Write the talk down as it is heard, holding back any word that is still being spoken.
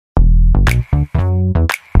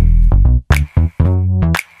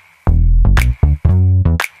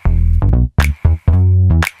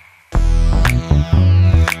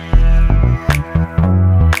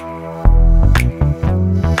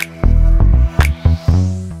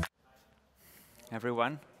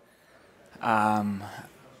Everyone.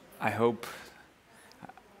 I hope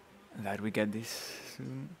that we get this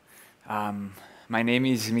soon. My name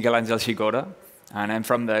is Miquel Angel Schikora, and I'm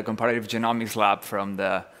from the Comparative Genomics lab from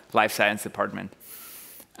the Life Science department.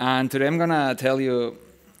 And today I'm going to tell you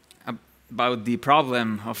about the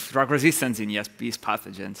problem of drug resistance in yeast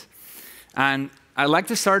pathogens. And I'd like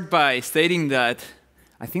to start by stating that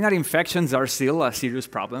I think that infections are still a serious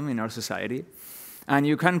problem in our society. And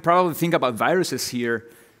you can probably think about viruses here,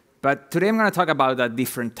 but today I'm going to talk about a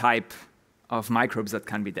different type of microbes that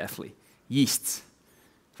can be deadly, yeasts.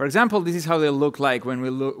 For example, this is how they look like when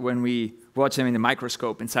we watch them in the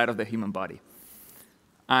microscope inside of the human body.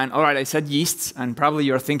 And all right, I said yeasts, and probably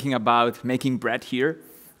you're thinking about making bread here,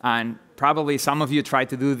 and probably some of you tried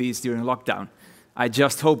to do this during lockdown. I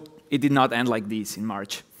just hope it did not end like this in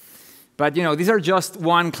March. But these are just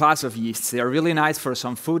one class of yeasts. They are really nice for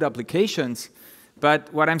some food applications.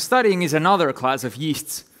 But what I'm studying is another class of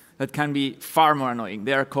yeasts that can be far more annoying.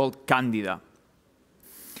 They are called Candida.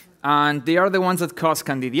 And they are the ones that cause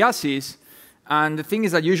candidiasis. And the thing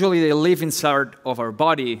is that usually they live inside of our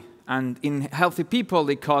body. And in healthy people,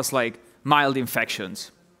 they cause mild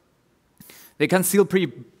infections. They can still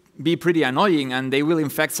be pretty annoying, and they will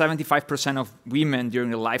infect 75% of women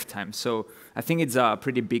during their lifetime. So I think it's a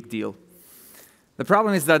pretty big deal. The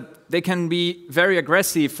problem is that they can be very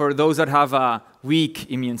aggressive for those that have a weak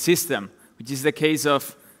immune system, which is the case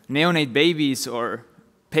of neonate babies or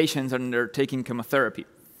patients undertaking chemotherapy.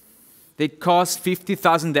 They cause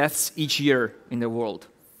 50,000 deaths each year in the world.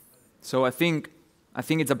 So I think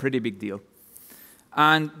it's a pretty big deal.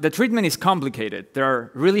 And the treatment is complicated. There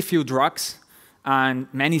are really few drugs and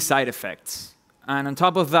many side effects. And on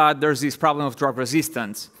top of that, there's this problem of drug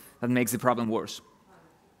resistance that makes the problem worse.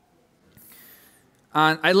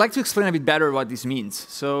 And I'd like to explain a bit better what this means.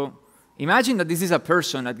 So imagine that this is a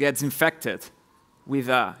person that gets infected with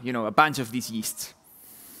a bunch of these yeasts.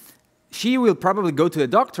 She will probably go to the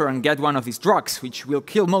doctor and get one of these drugs, which will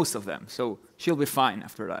kill most of them. So she'll be fine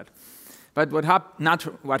after that. But what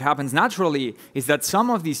happens naturally is that some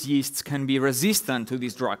of these yeasts can be resistant to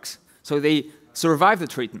these drugs. So they survive the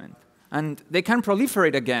treatment. And they can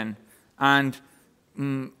proliferate again and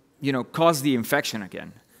cause the infection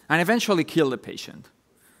again, and eventually kill the patient.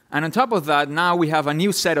 And on top of that, now we have a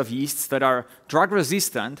new set of yeasts that are drug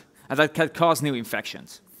resistant and that can cause new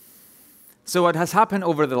infections. So what has happened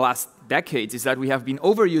over the last decades is that we have been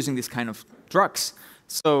overusing this kind of drugs.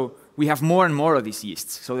 So we have more and more of these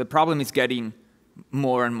yeasts. So the problem is getting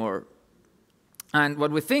more and more. And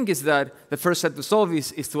what we think is that the first step to solve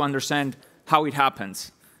this is to understand how it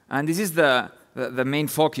happens. And this is the main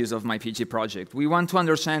focus of my PhD project. We want to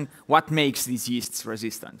understand what makes these yeasts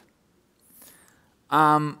resistant.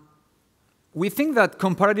 We think that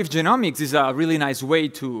comparative genomics is a really nice way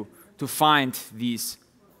to find these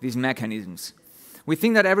mechanisms. We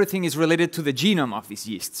think that everything is related to the genome of these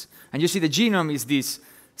yeasts. And you see the genome is this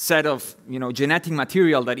set of genetic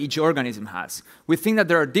material that each organism has. We think that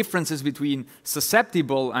there are differences between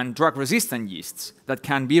susceptible and drug-resistant yeasts that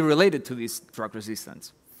can be related to this drug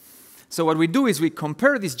resistance. So what we do is we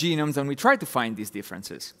compare these genomes and we try to find these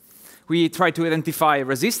differences. We try to identify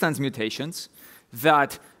resistance mutations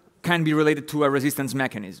that can be related to a resistance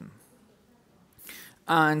mechanism.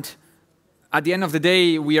 And at the end of the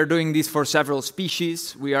day, we are doing this for several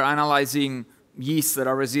species. We are analyzing yeasts that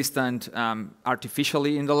are resistant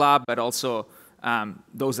artificially in the lab, but also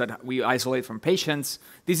those that we isolate from patients.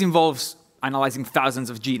 This involves analyzing thousands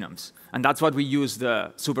of genomes, and that's what we use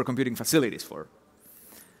the supercomputing facilities for.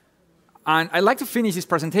 And I'd like to finish this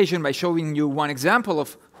presentation by showing you one example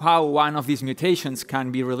of how one of these mutations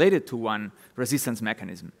can be related to one resistance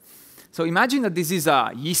mechanism. So imagine that this is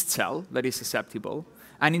a yeast cell that is susceptible,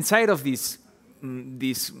 and inside of this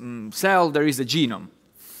cell there is a genome.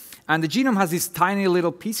 And the genome has these tiny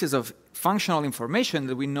little pieces of functional information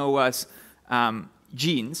that we know as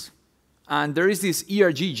genes. And there is this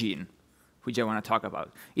ERG gene, which I want to talk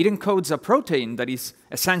about. It encodes a protein that is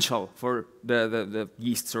essential for the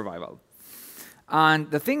yeast survival. And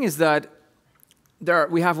the thing is that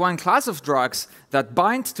we have one class of drugs that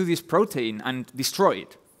bind to this protein and destroy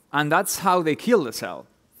it. And that's how they kill the cell.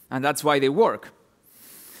 And that's why they work.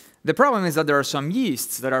 The problem is that there are some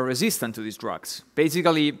yeasts that are resistant to these drugs.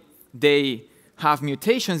 Basically, they have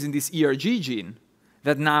mutations in this ERG gene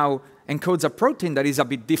that now encodes a protein that is a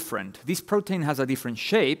bit different. This protein has a different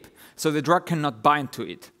shape, so the drug cannot bind to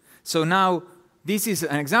it. So now this is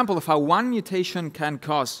an example of how one mutation can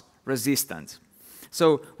cause resistance.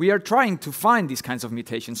 So we are trying to find these kinds of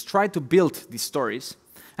mutations, try to build these stories,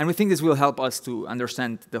 and we think this will help us to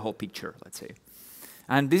understand the whole picture, let's say.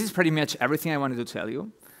 And this is pretty much everything I wanted to tell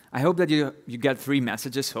you. I hope that you get 3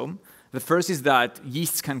 messages home. The first is that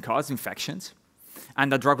yeasts can cause infections,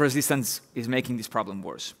 and that drug resistance is making this problem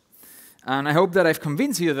worse. And I hope that I've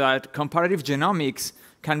convinced you that comparative genomics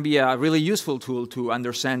can be a really useful tool to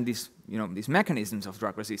understand these mechanisms of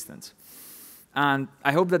drug resistance. And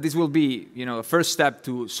I hope that this will be a first step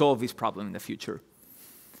to solve this problem in the future.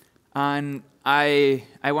 And I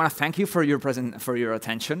want to thank you for your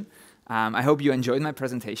attention. I hope you enjoyed my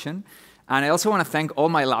presentation. And I also want to thank all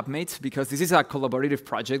my lab mates, because this is a collaborative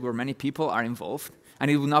project where many people are involved, and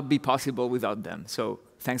it would not be possible without them. So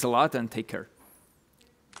thanks a lot, and take care.